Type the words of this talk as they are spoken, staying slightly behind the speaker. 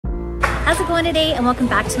How's it going today? And welcome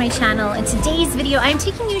back to my channel. In today's video, I'm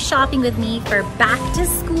taking you shopping with me for back to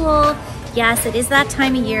school. Yes, it is that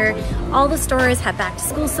time of year. All the stores have back to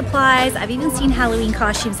school supplies. I've even seen Halloween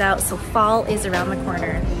costumes out, so fall is around the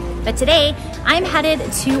corner. But today, I'm headed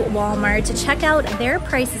to Walmart to check out their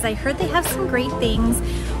prices. I heard they have some great things.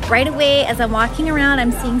 Right away, as I'm walking around,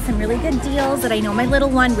 I'm seeing some really good deals that I know my little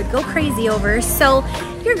one would go crazy over. So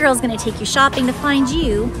your girl's gonna take you shopping to find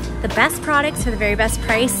you the best products for the very best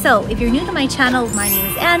price. So if you're new to my channel, my name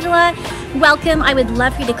is Angela. Welcome. I would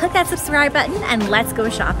love for you to click that subscribe button and let's go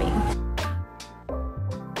shopping.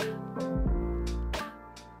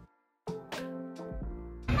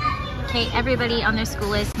 Okay, everybody on their school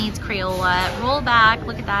list needs Crayola. Roll back,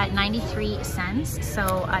 look at that, 93 cents.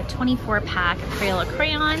 So a 24 pack of Crayola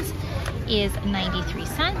crayons is 93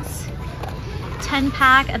 cents. 10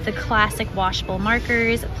 pack of the classic washable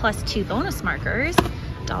markers plus 2 bonus markers,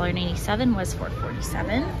 $1.97 was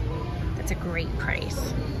 $4.47. That's a great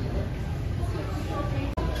price.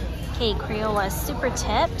 Okay, Crayola Super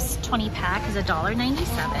Tips, 20 pack is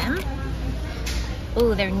 $1.97.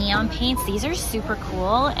 Oh, they're neon paints. These are super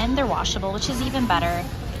cool and they're washable, which is even better.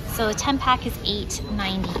 So a 10 pack is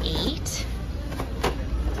 $8.98.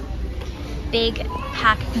 Big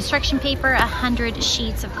pack of construction paper, 100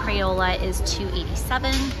 sheets of Crayola is $2.87.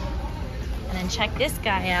 And then check this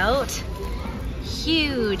guy out.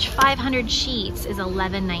 Huge, 500 sheets is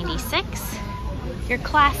 $11.96. Your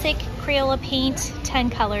classic Crayola paint, 10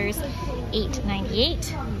 colors,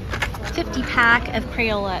 $8.98. 50 pack of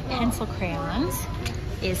Crayola pencil crayons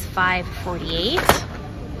is $5.48.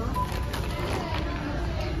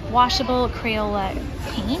 Washable Crayola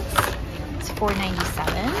paints, it's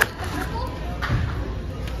 $4.97.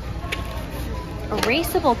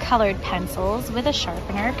 Erasable colored pencils with a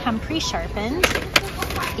sharpener come pre-sharpened.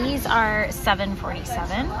 These are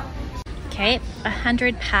 $7.47. Okay,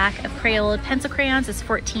 100 pack of Crayola pencil crayons is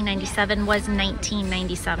 $14.97, was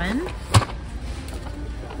 $19.97.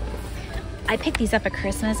 I picked these up at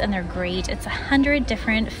Christmas and they're great. It's 100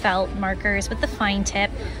 different felt markers with the fine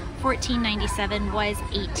tip. $14.97 was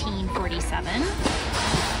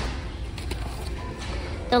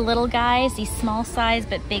 $18.47. The little guys, these small size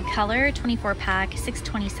but big color, 24 pack,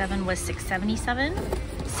 $6.27 was $6.77.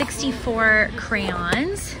 64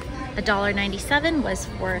 crayons, $1.97 was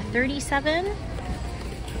 $4.37.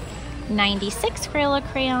 96 Crayola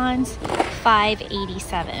crayons,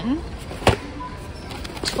 $5.87.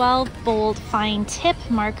 12 bold fine tip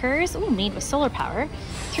markers, ooh, made with solar power,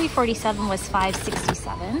 $3.47 was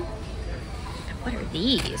 $5.67. What are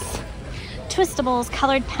these? Twistables,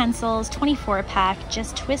 colored pencils, 24 pack,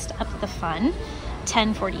 just twist up the fun,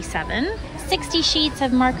 $10.47. 60 sheets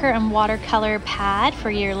of marker and watercolor pad for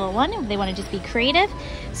your little one if they want to just be creative,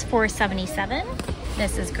 it's $4.77.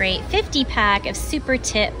 This is great. 50 pack of super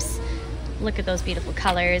tips, look at those beautiful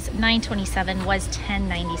colors, $9.27 was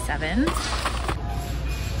 $10.97.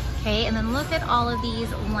 Okay, and then look at all of these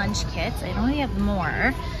lunch kits. I know we have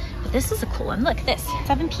more, but this is a cool one. Look at this,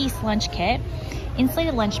 7-piece lunch kit,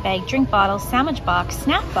 insulated lunch bag, drink bottle, sandwich box,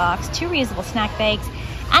 snack box, 2 reusable snack bags,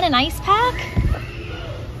 and an ice pack.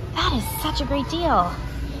 That is such a great deal.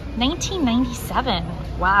 $19.97,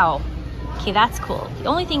 wow. Okay, that's cool. The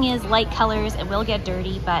only thing is light colors, it will get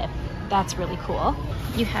dirty, but that's really cool.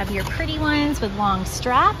 You have your pretty ones with long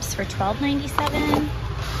straps for $12.97.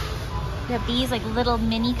 We have these like little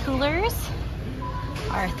mini coolers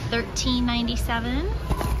are $13.97.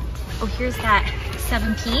 Oh, here's that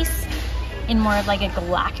 7-piece in more of like a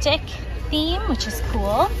galactic theme, which is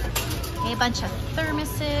cool. Okay, a bunch of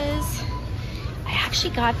thermoses. I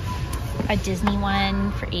actually got a Disney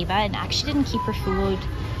one for Ava and actually didn't keep her food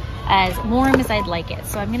as warm as I'd like it.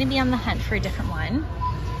 So I'm gonna be on the hunt for a different one.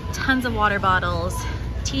 Tons of water bottles,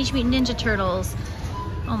 Teenage Mutant Ninja Turtles.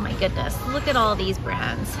 Oh my goodness, look at all these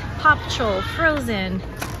brands. Paw Patrol, Frozen.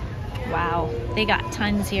 Wow, they got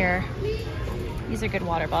tons here. These are good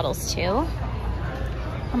water bottles too.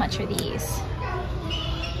 How much are these?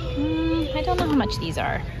 I don't know how much these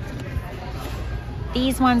are.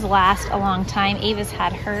 These ones last a long time. Ava's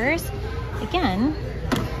had hers. Again,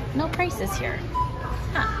 no prices here.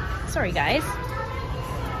 Huh, sorry guys.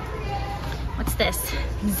 What's this?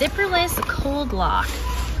 Zipperless cold lock.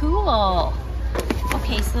 Cool.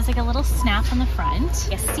 Okay, so there's like a little snap on the front,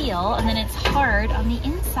 a seal, and then it's hard on the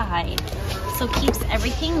inside. So it keeps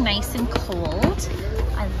everything nice and cold.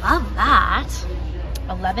 I love that.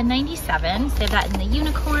 $11.97. So they have that in the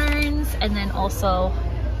unicorns, and then also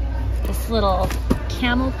this little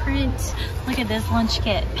camel print. Look at this lunch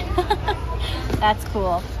kit. That's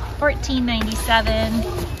cool. $14.97.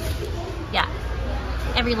 Yeah,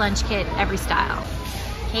 every lunch kit, every style.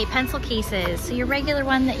 Okay, pencil cases. So your regular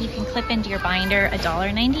one that you can clip into your binder,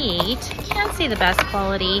 $1.98. Can't say the best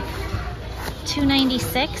quality.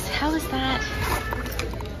 $2.96. How is that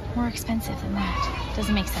more expensive than that?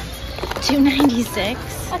 Doesn't make sense. $2.96.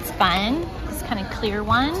 That's fun. This kind of clear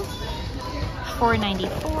one.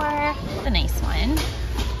 $4.94. The nice one.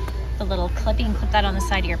 The little clip, you can clip that on the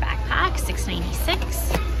side of your backpack.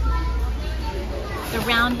 $6.96. The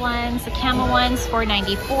round ones, the camel ones,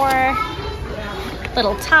 $4.94.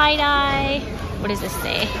 Little tie-dye. What does this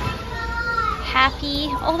say? Happy.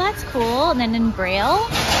 Oh, that's cool. And then in Braille.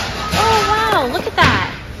 Oh, wow. Look at that.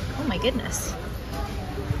 Oh, my goodness.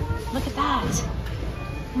 Look at that.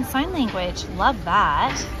 In sign language. Love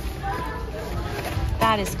that.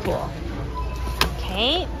 That is cool.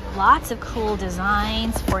 Okay. Lots of cool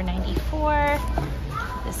designs. $4.94.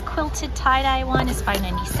 This quilted tie-dye one is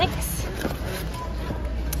 $5.96.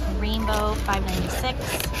 Rainbow,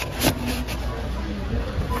 $5.96.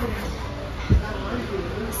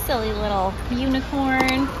 Silly little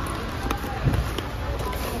unicorn.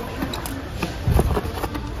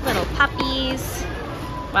 Little puppies.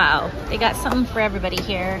 Wow, they got something for everybody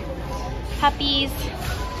here. Puppies.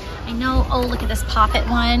 I know, oh, look at this poppet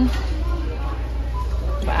one.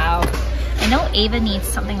 Wow. I know Ava needs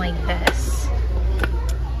something like this.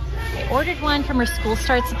 I ordered one from her school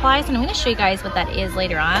start supplies, and I'm going to show you guys what that is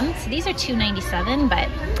later on. So these are $2.97, but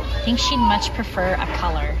I think she'd much prefer a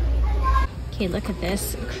color. Okay, look at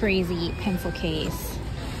this crazy pencil case.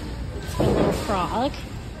 It's for a little frog,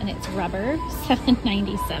 and it's rubber,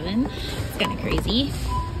 $7.97. It's kind of crazy.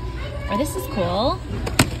 Or this is cool.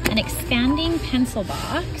 An expanding pencil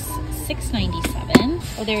box, $6.97.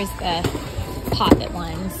 Oh, there's the poppet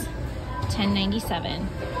ones, $10.97.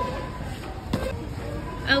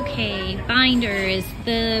 Okay, binders.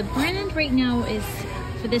 The brand right now is,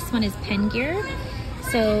 for this one, is Pen Gear.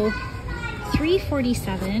 So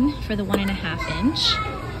 $3.47 for the 1.5 inch,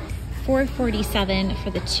 $4.47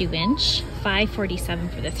 for the 2 inch, $5.47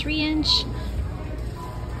 for the 3 inch.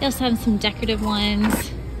 They also have some decorative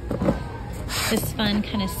ones. This fun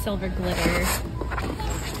kind of silver glitter.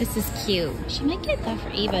 This is cute. She might get that for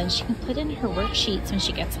Ava, and she can put in her worksheets when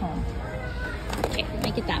she gets home. Okay, I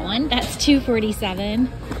might get that one. That's $2.47.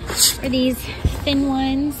 For these thin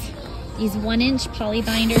ones, these 1 inch poly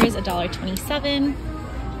binders, $1.27.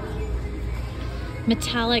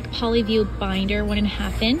 Metallic Polyview binder,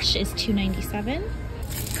 1.5 inch is $2.97.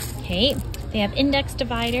 Okay, they have index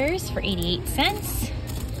dividers for 88 cents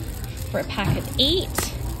for a pack of 8.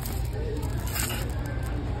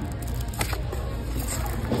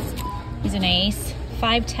 These are nice.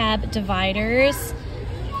 5-tab dividers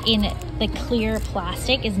in the clear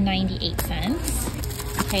plastic is 98 cents.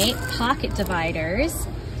 Okay, pocket dividers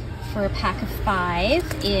for a pack of 5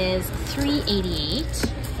 is $3.88.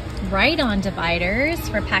 Right-on dividers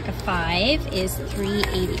for a pack of 5 is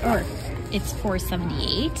 $3.80, or it's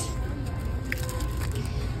 $4.78.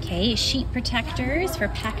 Okay, sheet protectors for a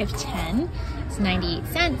pack of 10 is 98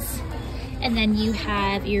 cents. And then you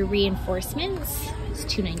have your reinforcements, it's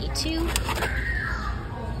 $2.92.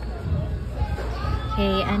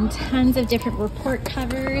 Okay, and tons of different report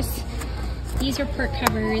covers. These report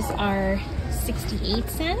covers are 68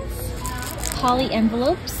 cents. Poly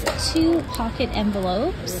envelopes, 2 pocket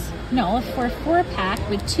envelopes. No, for a 4-pack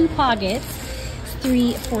with 2 pockets, it's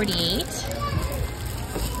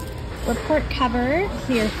 $3.48. Report cover,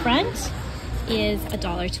 clear front, is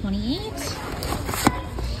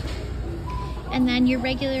 $1.28. And then your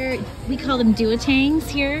regular, we call them duotangs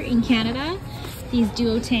here in Canada. These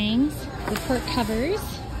duotangs, report covers,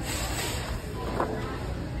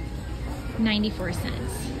 94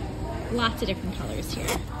 cents. Lots of different colors here.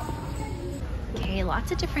 Okay,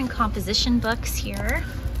 lots of different composition books here.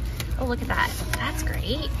 Oh, look at that. That's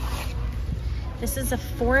great. This is a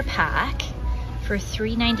 4-pack for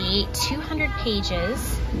 $3.98, 200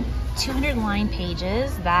 pages, 200 line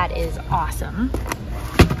pages. That is awesome.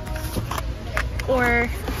 Or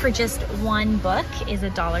for just one book is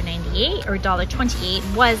 $1.98, or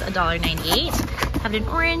 $1.28 was $1.98. Have it in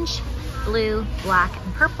orange, blue, black,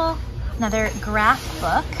 and purple. Another graph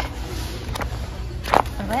book.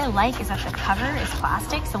 What I like is that the cover is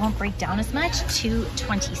plastic, so it won't break down as much.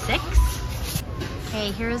 $2.26.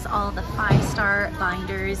 Okay, here's all the 5-star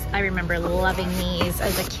binders. I remember loving these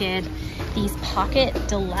as a kid. These pocket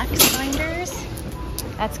deluxe binders.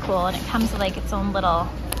 That's cool, and it comes with like its own little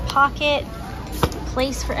pocket,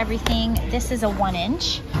 place for everything. This is a 1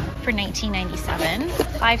 inch for $19.97.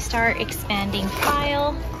 5-star expanding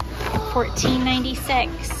file,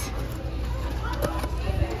 $14.96.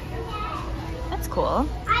 That's cool.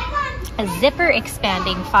 A zipper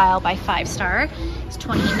expanding file by 5 Star. It's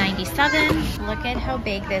 $20.97. Look at how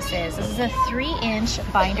big this is. This is a 3-inch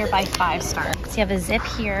binder by 5 Star. So you have a zip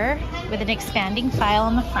here with an expanding file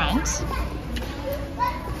on the front.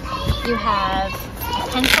 You have a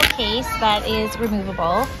pencil case that is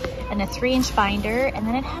removable and a 3-inch binder, and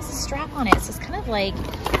then it has a strap on it. So it's kind of like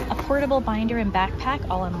a portable binder and backpack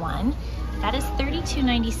all in one. That is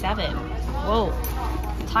 $32.97. Whoa,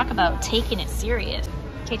 talk about taking it serious.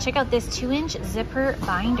 Okay, check out this 2-inch zipper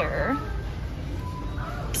binder.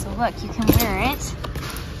 So look, you can wear it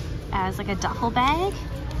as like a duffel bag.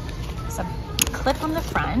 There's a clip on the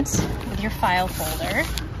front with your file folder.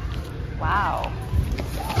 Wow.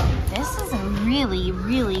 This is a really,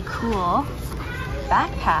 really cool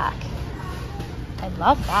backpack. I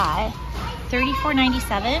love that.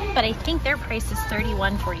 $34.97, but I think their price is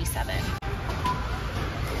 $31.47.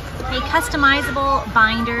 A customizable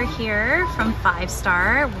binder here from 5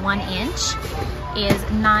 Star, 1-inch, is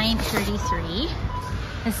 $9.33.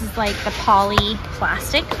 This is like the poly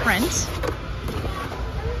plastic print.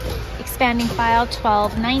 Expanding file,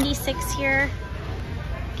 $12.96 here.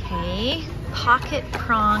 Okay, pocket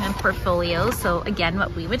prong and portfolio. So again,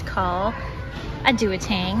 what we would call a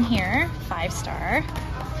duotang here, 5 Star.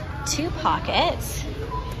 2 pockets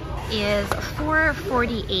is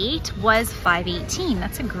 $4.48, was $5.18.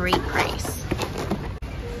 That's a great price.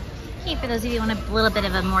 Okay, for those of you who want a little bit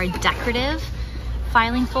of a more decorative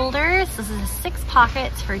filing folder, so this is 6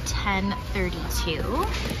 pockets for $10.32.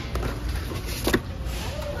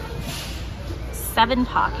 7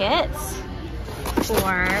 pockets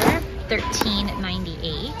for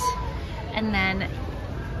 $13.98. And then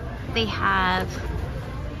they have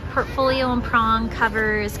portfolio and prong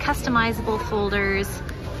covers, customizable folders,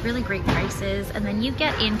 really great prices. And then you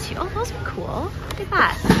get into, oh, those are cool. Look at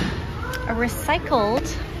that. A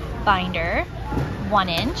recycled binder,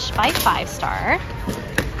 1-inch by 5 Star.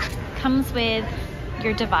 Comes with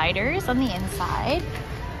your dividers on the inside.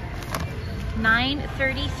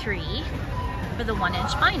 $9.33 for the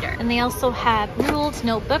 1-inch binder. And they also have ruled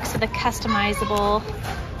notebooks with a customizable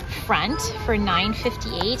front for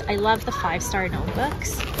 $9.58. I love the 5 Star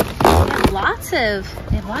notebooks. They have lots of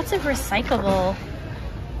recyclable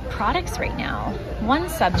products right now. One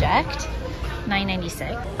subject,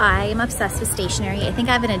 $9.96. I am obsessed with stationery. I think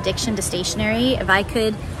I have an addiction to stationery. If I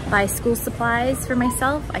could buy school supplies for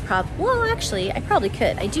myself, I probably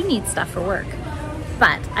could. I do need stuff for work,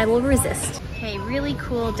 but I will resist. Okay, really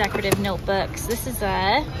cool decorative notebooks. This is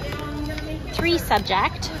a 3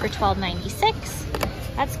 subject for $12.96.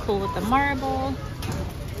 That's cool with the marble.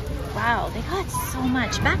 Wow, they got so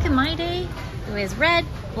much. Back in my day, it was red,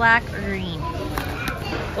 black, or green.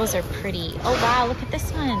 Those are pretty. Oh wow, look at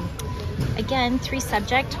this one. Again, 3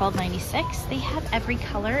 subject, $12.96. They have every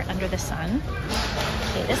color under the sun.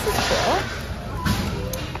 Okay, this is cool.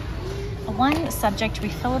 A 1 subject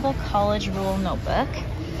refillable college rule notebook.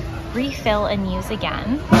 Refill and use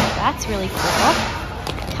again. That's really cool.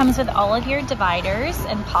 Comes with all of your dividers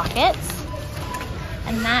and pockets.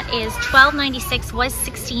 And that is $12.96, was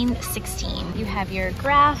 $16.16. You have your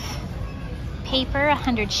graph paper,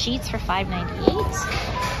 100 sheets for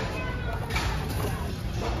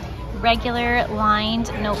 $5.98. Regular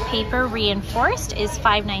lined note paper reinforced is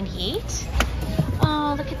 $5.98.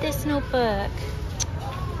 Oh, look at this notebook.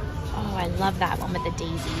 Oh, I love that one with the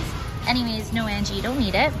daisies. Anyways, no, Angie, you don't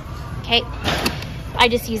need it. Okay, I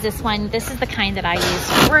just use this one. This is the kind that I use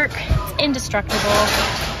for work. It's indestructible.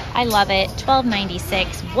 I love it.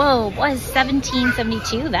 $12.96. Whoa, was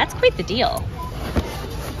 $17.72. That's quite the deal.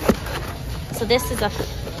 So this is a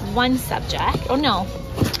 1 subject. Oh no,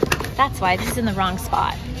 that's why this is in the wrong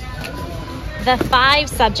spot. The 5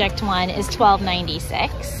 subject one is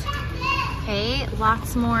 $12.96. Okay,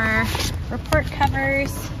 lots more report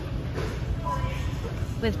covers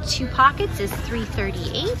with 2 pockets is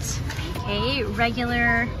 $3.38. Okay,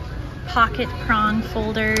 regular pocket prong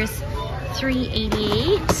folders,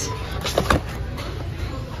 $3.88.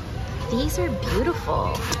 These are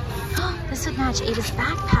beautiful. This would match Ava's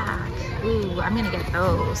backpack. Ooh, I'm gonna get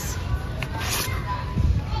those.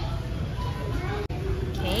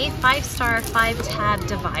 Okay, 5 Star 5 tab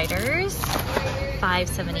dividers,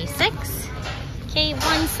 $5.76. Okay,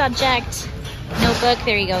 1 subject notebook.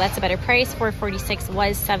 There you go. That's a better price. $4.46,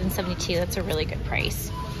 was $7.72. That's a really good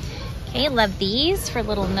price. Okay, love these for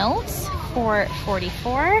little notes.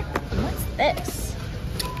 $4.44. What's this?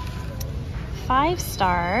 5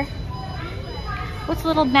 Star. What's a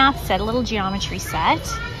little math set? A little geometry set.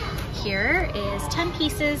 Here is 10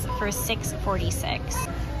 pieces for $6.46.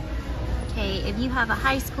 Okay, if you have a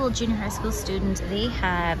high school, junior high school student, they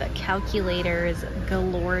have calculators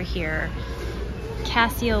galore here.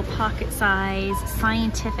 Casio pocket size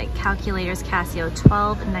scientific calculators. Casio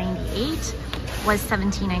 1298 was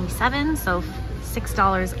 $17.97, so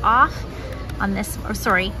 $6 off on this, or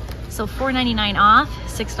sorry, so $4.99 off,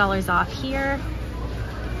 $6 off here.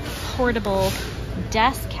 Portable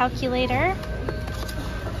desk calculator,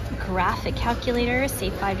 graphic calculator,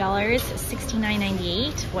 save $5,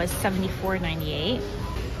 $69.98 was $74.98.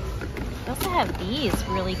 We also have these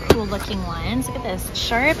really cool looking ones. Look at this,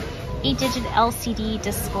 Sharp 8-digit LCD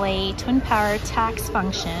display, twin power tax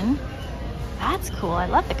function. That's cool, I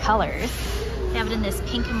love the colors. They have it in this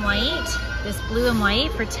pink and white, this blue and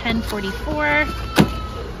white for $10.44.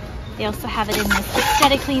 They also have it in this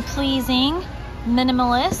aesthetically pleasing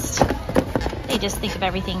minimalist. They just think of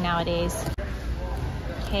everything nowadays.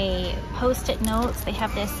 Okay, Post-it notes. They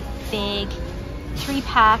have this big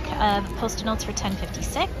 3-pack of Post-it notes for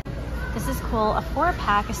 $10.56. This is cool, a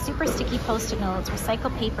 4-pack of super sticky Post-it notes,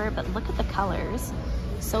 recycled paper, but look at the colors.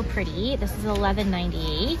 So pretty. This is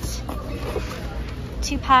 $11.98.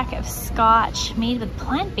 2-pack of Scotch made with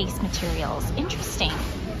plant-based materials. Interesting.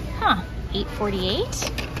 Huh,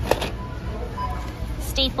 $8.48.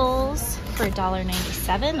 Staples for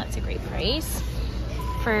 $1.97. That's a great price.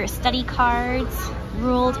 For study cards,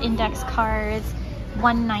 ruled index cards,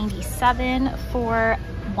 $1.97 for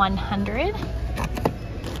 100.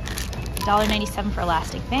 $1.97 for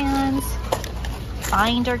elastic bands.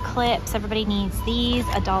 Binder clips, everybody needs these.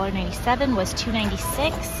 $1.97 was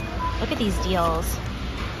 $2.96. Look at these deals.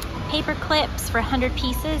 Paper clips for 100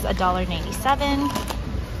 pieces, $1.97.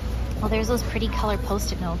 Well, there's those pretty color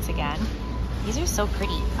Post-it notes again. These are so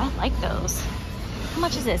pretty. I like those. How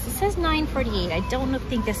much is this? It says $9.48. I don't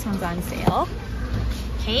think this one's on sale.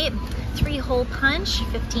 Okay, 3-hole punch,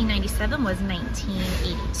 $15.97 was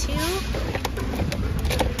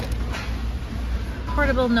 $19.82.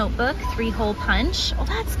 Portable notebook, 3-hole punch. Oh,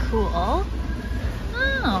 that's cool.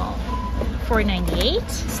 Oh, $4.98.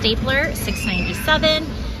 Stapler, $6.97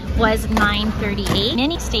 was $9.38.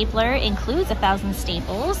 Mini stapler includes 1,000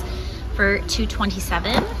 staples for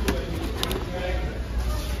 $2.27.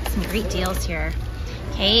 Some great deals here.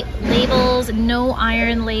 Okay, labels, no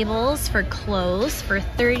iron labels for clothes for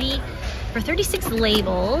 36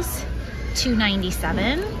 labels,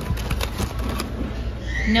 $2.97.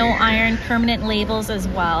 No iron permanent labels as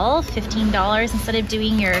well, $15. Instead of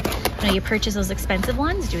doing your, you purchase those expensive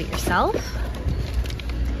ones, do it yourself.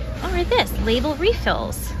 All right, this, label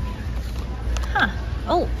refills. Huh,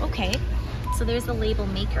 oh, okay. So there's the label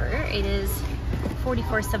maker. It is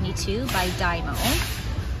 $44.72 by Dymo.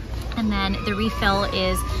 And then the refill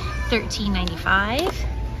is $13.95.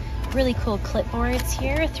 Really cool clipboards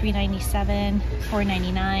here, $3.97,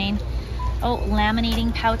 $4.99. Oh,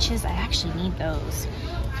 laminating pouches, I actually need those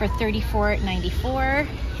for $34.94.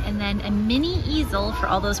 And then a mini easel for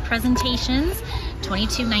all those presentations,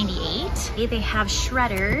 $22.98. They have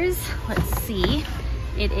shredders, let's see.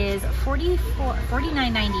 It is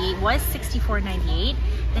 $49.98, was $64.98.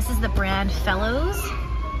 This is the brand Fellows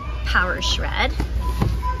Power Shred.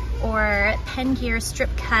 Or Pen Gear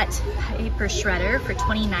Strip Cut Paper Shredder for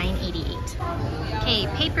 $29.88. Okay,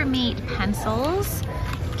 Paper Mate pencils,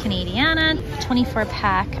 Canadiana,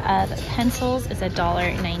 24-pack of pencils is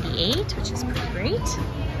 $1.98, which is pretty great.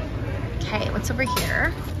 Okay, what's over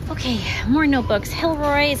here? Okay, more notebooks.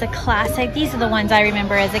 Hilroy is a classic. These are the ones I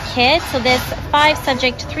remember as a kid. So this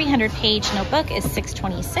 5-subject, 300-page notebook is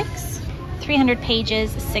 $6.26. 300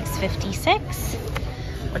 pages, $6.56.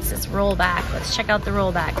 What's this rollback? Let's check out the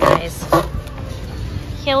rollback, guys.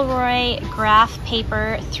 Hilroy graph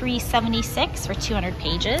paper, $3.76 for 200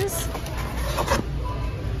 pages.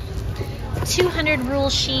 200 rule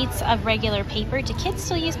sheets of regular paper. Do kids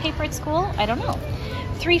still use paper at school? I don't know.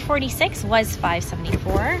 $3.46 was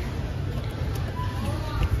 $5.74.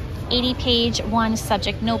 80-page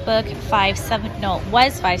 1-subject notebook,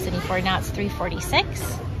 was $5.74. Now it's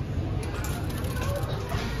 $3.46.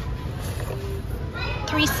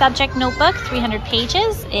 3-subject notebook, 300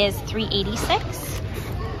 pages is $3.86.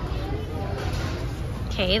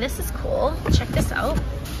 Okay, this is cool. Check this out.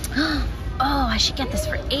 Oh, I should get this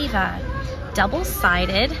for Ava.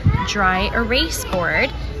 Double-sided dry erase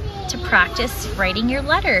board to practice writing your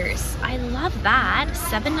letters. I love that.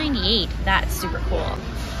 $7.98. That's super cool.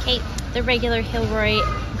 Okay, the regular Hilroy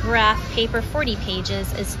graph paper, 40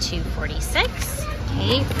 pages is $2.46.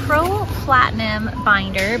 Okay, Pro Platinum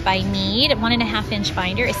binder by Mead, 1.5-inch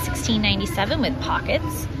binder is $16.97 with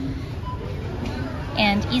pockets.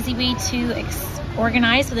 And easy way to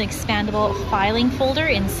organize with an expandable filing folder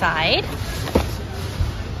inside.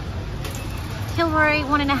 Hilroy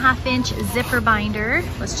 1.5-inch zipper binder.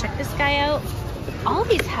 Let's check this guy out. All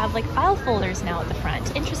these have like file folders now at the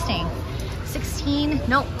front. Interesting. $16 16,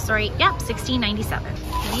 nope, sorry, yep,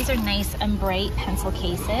 $16.97. These are nice and bright pencil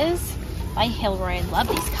cases by Hilroy. I love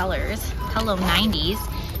these colors. Hello 90s,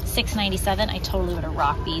 $6.97. I totally would have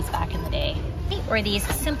rocked these back in the day. Or these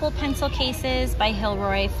simple pencil cases by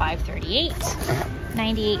Hilroy, $5.38.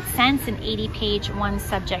 98 cents, an 80-page one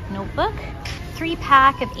subject notebook.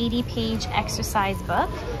 3-pack of 80-page exercise book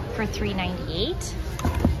for $3.98.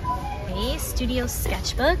 A studio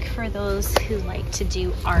sketchbook for those who like to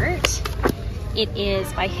do art. It is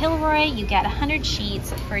by Hilroy. You get 100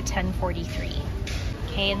 sheets for $10.43.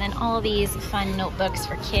 Okay, and then all of these fun notebooks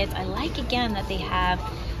for kids. I like again that they have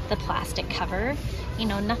the plastic cover. You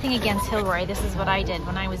know, nothing against Hilroy. This is what I did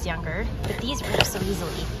when I was younger, but these rip so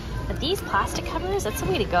easily. But these plastic covers, that's the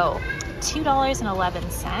way to go.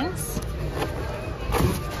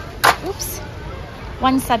 $2.11. Oops.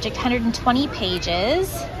 One subject, 120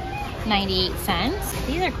 pages, 98 cents.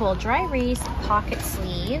 These are cool. Dry erase pocket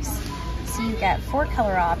sleeves. So you get 4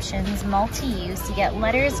 color options, multi-use. You get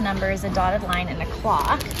letters, numbers, a dotted line, and a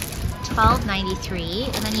clock. $12.93.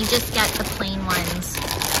 And then you just get the plain ones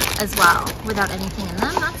as well without anything in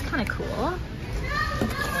them. That's kind of cool.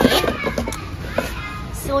 Okay.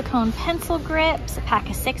 Silicone pencil grips, a pack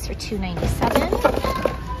of 6 for $2.97.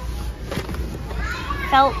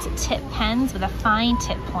 Felt tip pens with a fine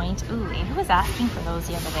tip point. Ooh, who was asking for those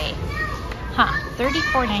the other day? Huh,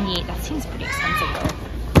 $34.98. That seems pretty expensive though.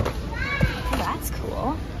 Oh, that's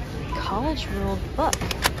cool. College ruled book.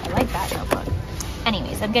 I like that notebook.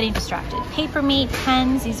 Anyways, I'm getting distracted. Papermate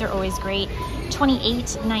pens, these are always great.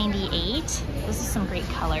 $28.98. Those are some great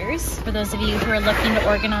colors. For those of you who are looking to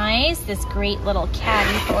organize, this great little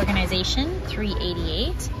caddy for organization,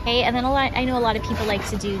 $3.88. Okay, and then I know a lot of people like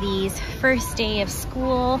to do these first day of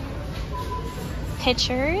school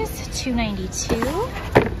pictures, $2.92.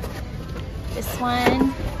 This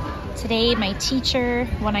one, today my teacher,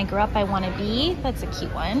 when I grow up I want to be, that's a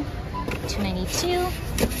cute one, $2.92.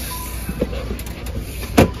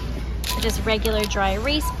 Just regular dry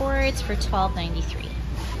erase boards for $12.93.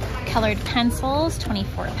 Colored pencils,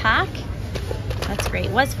 24-pack. That's great.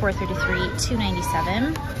 It was $4.33,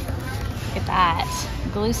 $2.97. Look at that.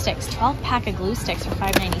 Glue sticks, 12-pack of glue sticks for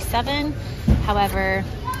 $5.97. However,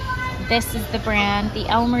 this is the brand, the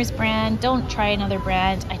Elmer's brand. Don't try another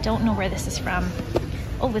brand. I don't know where this is from.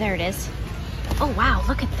 Oh, there it is. Oh, wow,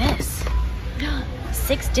 look at this.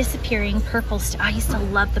 6 disappearing purple, I used to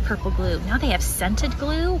love the purple glue. Now they have scented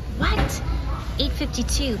glue? What?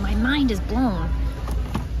 $8.52, my mind is blown.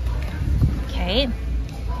 Okay.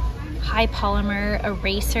 High polymer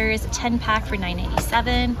erasers, 10-pack for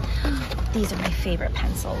 $9.97. These are my favorite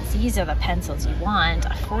pencils. These are the pencils you want. A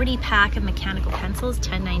 40-pack of mechanical pencils,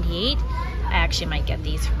 $10.98. I actually might get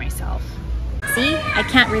these for myself. See, I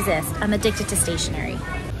can't resist. I'm addicted to stationery.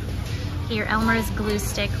 Your Elmer's glue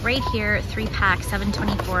stick right here, 3-pack,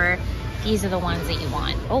 $7.24. These are the ones that you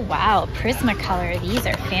want. Oh wow, Prismacolor, these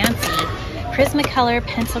are fancy. Prismacolor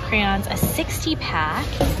pencil crayons, a 60-pack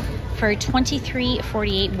for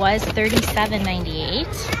 $23.48, was $37.98.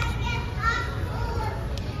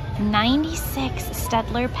 96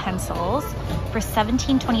 Staedtler pencils for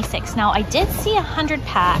 $17.26. Now I did see a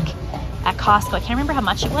 100-pack at Costco. I can't remember how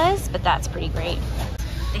much it was, but that's pretty great.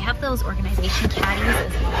 They have those organization caddies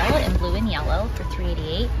as well in blue and yellow for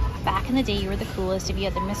 $3.88. Back in the day, you were the coolest if you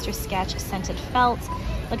had the Mr. Sketch scented felt.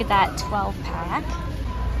 Look at that 12-pack.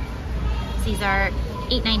 These are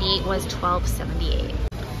 $8.98, was $12.78.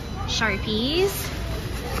 Sharpies.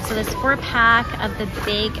 So this 4-pack of the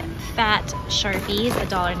big fat Sharpies,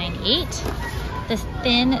 $1.98. The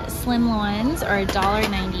thin slim ones are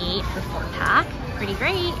 $1.98 for 4-pack. Pretty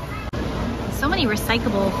great. So many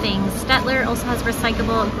recyclable things. Staedtler also has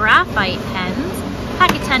recyclable graphite pens.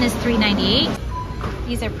 Pack of 10 is $3.98.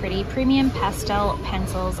 These are pretty. Premium pastel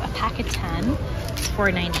pencils, a pack of 10 is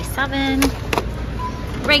 $4.97.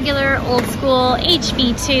 Regular old school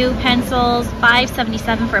HB2 pencils,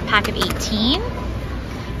 $5.77 for a pack of 18.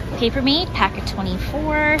 Papermate, pack of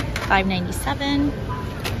 24, $5.97.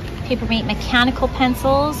 Papermate mechanical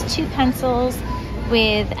pencils, 2 pencils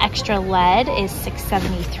with extra lead is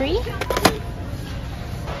 $6.73.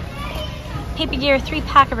 Paper Gear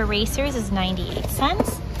 3-pack of erasers is 98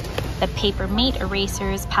 cents. The Papermate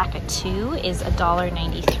erasers pack of 2 is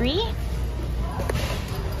 $1.93.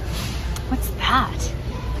 What's that?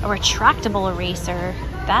 A retractable eraser.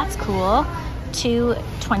 That's cool.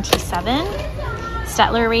 $2.27.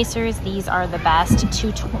 Staedtler erasers, these are the best.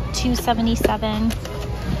 $2.77.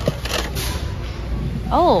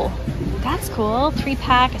 Oh, that's cool.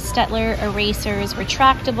 3-pack Staedtler erasers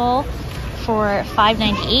retractable for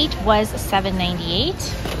 $5.98, was $7.98.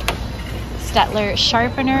 Stettler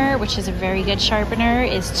sharpener, which is a very good sharpener,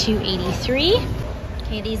 is $2.83.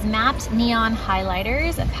 Okay, these matte neon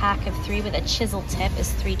highlighters, a pack of 3 with a chisel tip,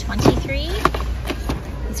 is $3.23.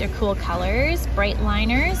 These are cool colors. Bright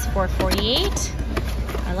liners,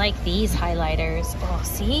 $4.48. I like these highlighters. Oh,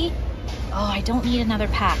 see? Oh, I don't need another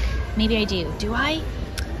pack. Maybe I do. Do I?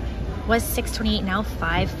 Was $6.28, now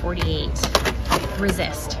 $5.48.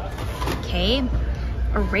 Resist. Okay.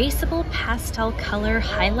 Erasable pastel color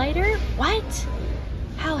highlighter. What?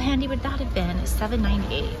 How handy would that have been?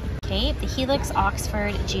 $7.98. Okay, the Helix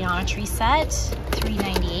Oxford geometry set,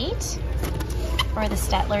 $3.98. Or the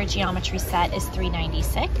Stettler geometry set is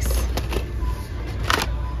 $3.96.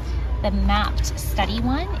 The mapped study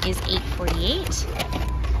one is $8.48.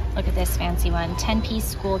 Look at this fancy one, 10-piece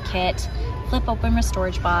school kit, flip open with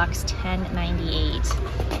storage box,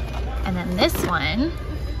 $10.98. And then this one,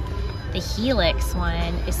 the Helix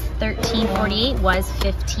one, is $13.48, was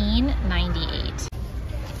 $15.98.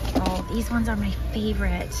 Oh, these ones are my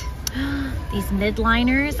favorite. These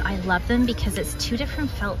midliners, I love them because it's 2 different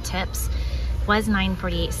felt tips. Was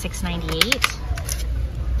 $9.48, $6.98.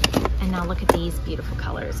 And now look at these beautiful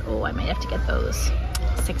colors. Oh, I might have to get those.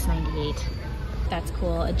 $6.98. That's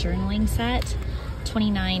cool. A journaling set,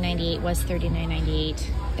 $29.98, was $39.98.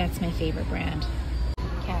 That's my favorite brand.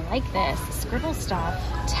 Okay, I like this. Scribble Stuff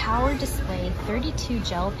Tower Display 32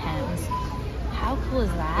 gel pens. How cool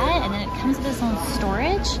is that? And then it comes with its own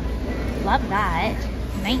storage. Love that.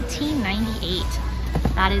 $19.98.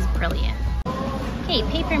 That is brilliant. Okay,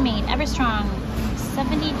 Paper Mate Everstrong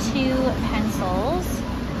 72 pencils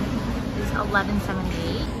is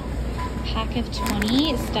 $11.78. Pack of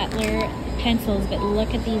 20 Stettler pencils, but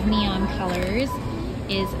look at these neon colors,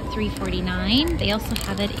 is $3.49. They also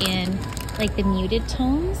have it in like the muted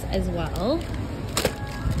tones as well.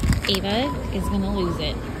 Ava is gonna lose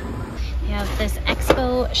it. We have this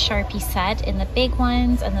Expo Sharpie set in the big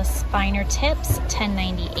ones and the spiner tips,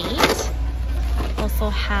 $10.98. Also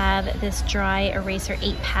have this dry eraser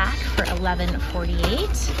 8-pack for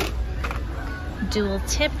 $11.48. Dual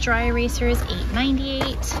tip dry erasers,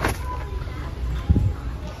 $8.98.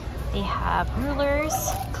 They have rulers,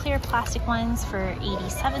 clear plastic ones for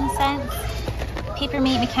 87 cents. Paper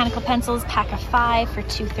Mate mechanical pencils, pack of 5 for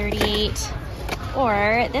 $2.38.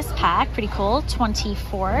 Or this pack, pretty cool,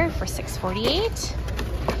 24 for $6.48.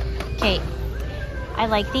 Okay, I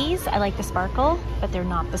like these. I like the sparkle, but they're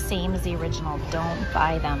not the same as the original. Don't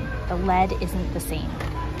buy them. The lead isn't the same.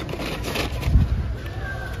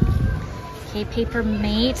 Okay, Paper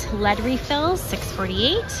Mate lead refills,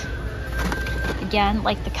 $6.48. Again,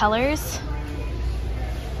 like the colors.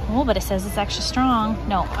 Oh, but it says it's extra strong.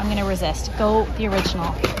 No, I'm gonna resist. Go the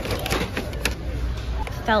original.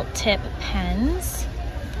 Felt tip pens.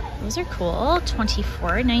 Those are cool,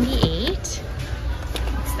 $24.98.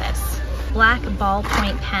 What's this? Black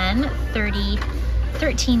ballpoint pen,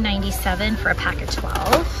 $13.97 for a pack of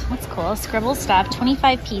 12. That's cool. Scribble Stuff,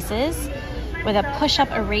 25 pieces with a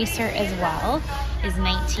push-up eraser as well, is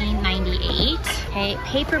 $19.98. Okay,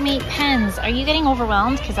 Paper Mate pens. Are you getting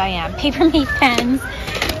overwhelmed? Because I am. Paper Mate pens,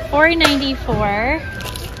 $4.94.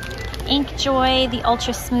 Ink Joy, the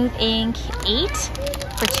Ultra Smooth Ink, 8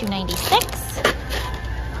 for $2.96.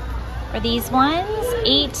 For these ones,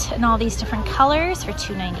 8 in all these different colors for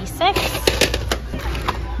 $2.96.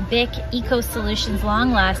 Bic Eco Solutions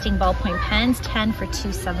Long Lasting Ballpoint Pens, 10 for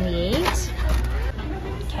 $2.78.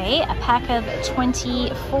 Okay, a pack of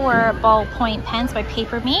 24 ballpoint pens by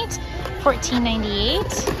Paper Mate,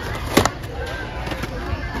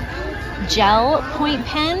 $14.98. Gel point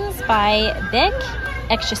pens by Bic,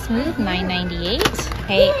 extra smooth, $9.98.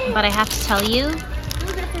 Okay, but I have to tell you,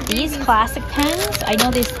 these classic pens, I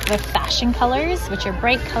know they're fashion colors, which are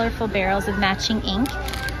bright, colorful barrels of matching ink,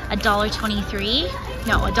 $1.23.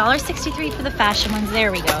 No, $1.63 for the fashion ones.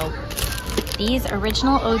 There we go. These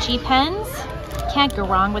original OG pens, can't go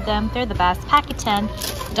wrong with them. They're the best. Pack of 10,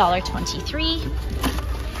 $1.23.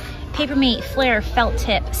 Paper Mate Flare Felt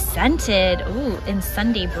Tip Scented. Ooh, in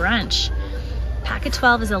Sunday Brunch. Pack of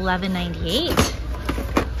 12 is $11.98.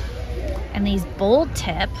 And these Bold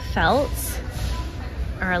Tip felts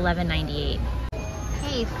are $11.98.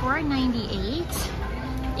 Okay, $4.98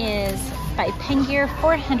 is by Pen Gear,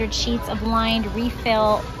 400 sheets of lined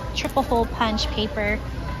refill triple hole punch paper,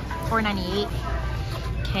 $4.98.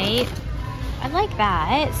 Okay, I like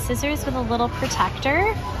that. Scissors with a little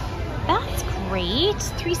protector. That's great.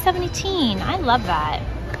 $3.17. I love that.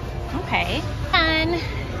 Okay. And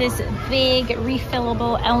this big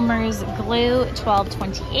refillable Elmer's glue,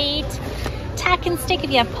 $12.28. Tack and stick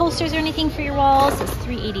if you have posters or anything for your walls is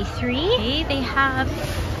 $3.83. Okay, they have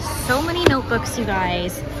so many notebooks, you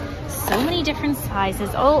guys. So many different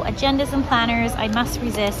sizes. Oh, agendas and planners, I must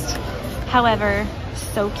resist. However,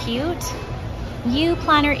 so cute. U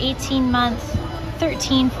planner 18-month,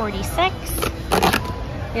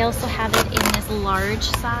 $13.46. They also have it in this large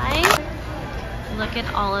size. Look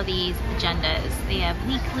at all of these agendas. They have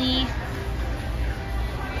weekly,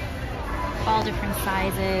 all different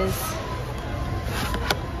sizes.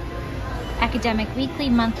 Academic weekly,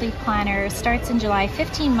 monthly planner starts in July,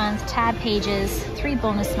 15-month, tab pages, 3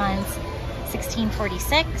 bonus months,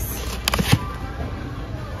 $16.46.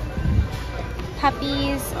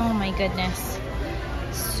 Puppies, oh my goodness,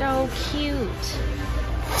 so cute.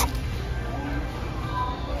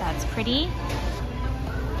 That's pretty.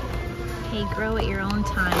 Okay, grow at your own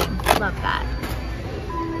time. Love that.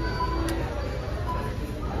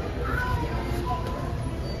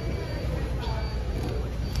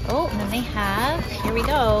 Oh, and then they have, here we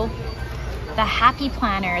go, the Happy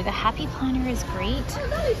Planner. The Happy Planner is great,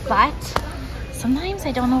 but sometimes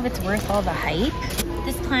I don't know if it's worth all the hype.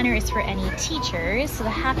 This planner is for any teachers. So the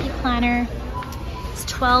Happy Planner is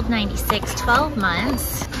 $12.96, 12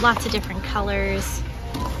 months, lots of different colors,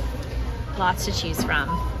 lots to choose from.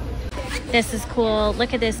 This is cool.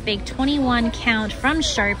 Look at this big 21 count from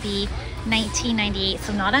Sharpie, $19.98.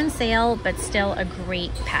 So not on sale, but still a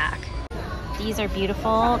great pack. These are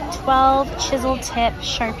beautiful. 12 chisel tip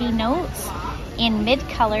Sharpie notes in mid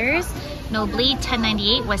colors. No bleed,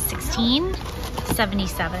 $10.98 was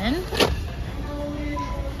 $16.77.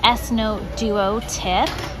 S note duo tip.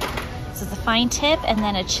 This is a fine tip and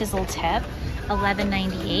then a chisel tip,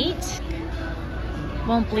 $11.98.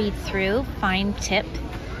 Won't bleed through, fine tip,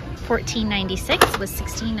 $14.96 was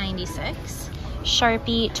 $16.96.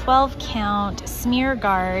 Sharpie 12 count smear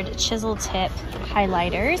guard chisel tip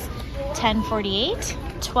highlighters, $10.48.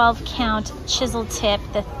 12 count chisel tip,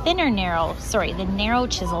 the narrow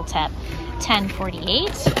chisel tip,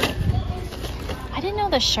 $10.48. I didn't know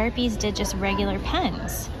the Sharpies did just regular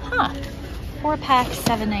pens. Huh. 4-pack,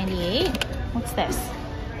 $7.98. What's this?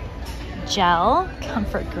 Gel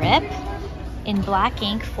comfort grip in black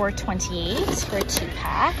ink, $4.28 for a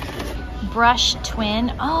 2-pack. Brush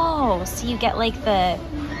twin. Oh, so you get like the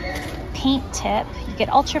paint tip. You get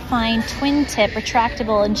ultra fine twin tip,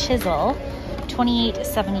 retractable and chisel,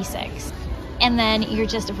 $28.76. And then your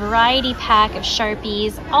just variety pack of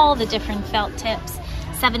Sharpies, all the different felt tips,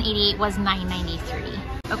 $7.88 was $9.93.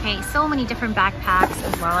 Okay, so many different backpacks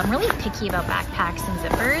as well. I'm really picky about backpacks and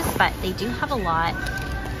zippers, but they do have a lot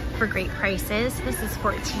for great prices. This is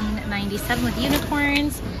 $14.97 with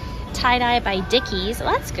unicorns. Tie-dye by Dickies.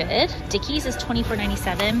 Well, that's good. Dickies is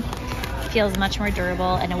 $24.97. Feels much more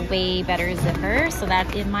durable and a way better zipper. So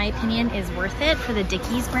that, in my opinion, is worth it for the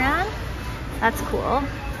Dickies brand. That's cool.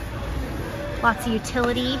 Lots of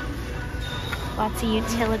utility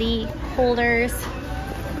holders.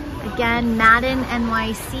 Again, Madden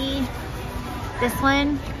NYC. This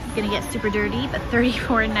one is gonna get super dirty, but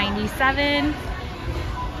 $34.97.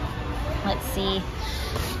 Let's see.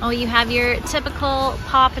 Oh, you have your typical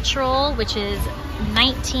Paw Patrol, which is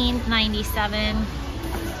 $19.97.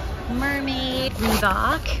 Mermaid,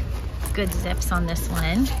 Reebok. Good zips on this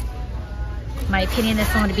one. In my opinion,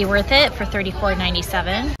 this one would be worth it for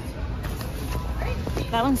 $34.97.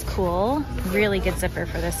 That one's cool. Really good zipper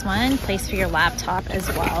for this one. Place for your laptop as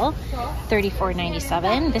well.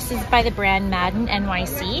 $34.97. This is by the brand Madden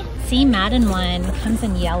NYC. See, Madden one comes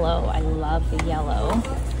in yellow. I love the yellow.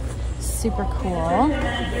 Super cool.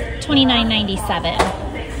 $29.97.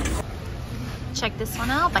 Check this one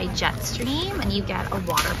out by Jetstream, and you get a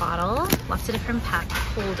water bottle. Lots of different pack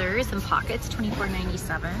holders and pockets,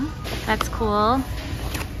 $24.97. That's cool.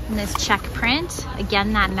 And this check print,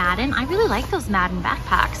 again, that Madden. I really like those Madden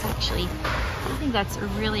backpacks, actually. I think that's a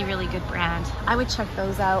really, really good brand. I would check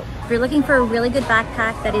those out. If you're looking for a really good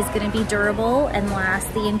backpack that is gonna be durable and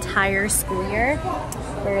last the entire school year,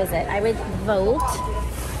 where is it? I would vote.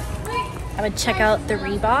 I would check out the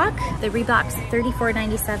Reebok. The Reebok's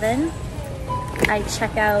 $34.97. I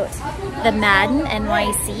check out the Madden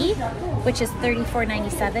NYC, which is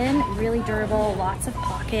 $34.97. Really durable, lots of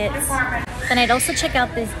pockets. Then I'd also check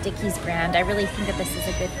out this Dickies brand. I really think that this is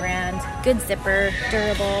a good brand. Good zipper,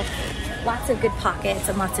 durable, lots of good pockets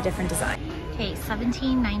and lots of different designs. Okay,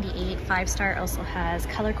 $17.98. 5-star also has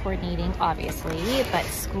color coordinating, obviously, but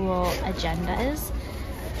school agendas.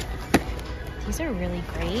 These are really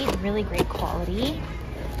great quality.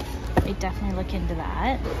 I definitely look into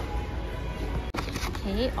that.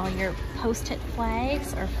 Okay, all your Post-it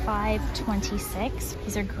flags are $5.26.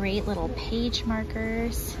 These are great little page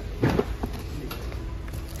markers.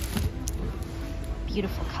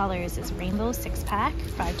 Beautiful colors is rainbow 6-pack,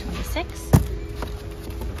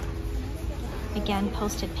 $5.26. Again,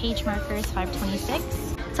 posted page markers,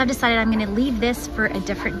 $5.26. So I've decided I'm gonna leave this for a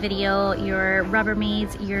different video. Your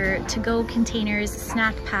Rubbermaids, your to-go containers,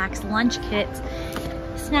 snack packs, lunch kits,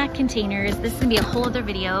 snack containers. This is gonna be a whole other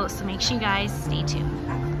video, so make sure you guys stay tuned.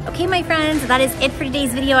 Okay, my friends, that is it for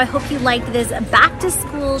today's video. I hope you liked this back to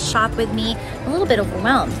school shop with me. I'm a little bit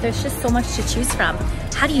overwhelmed. There's just so much to choose from.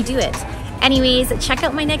 How do you do it? Anyways, check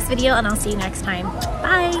out my next video and I'll see you next time.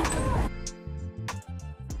 Bye.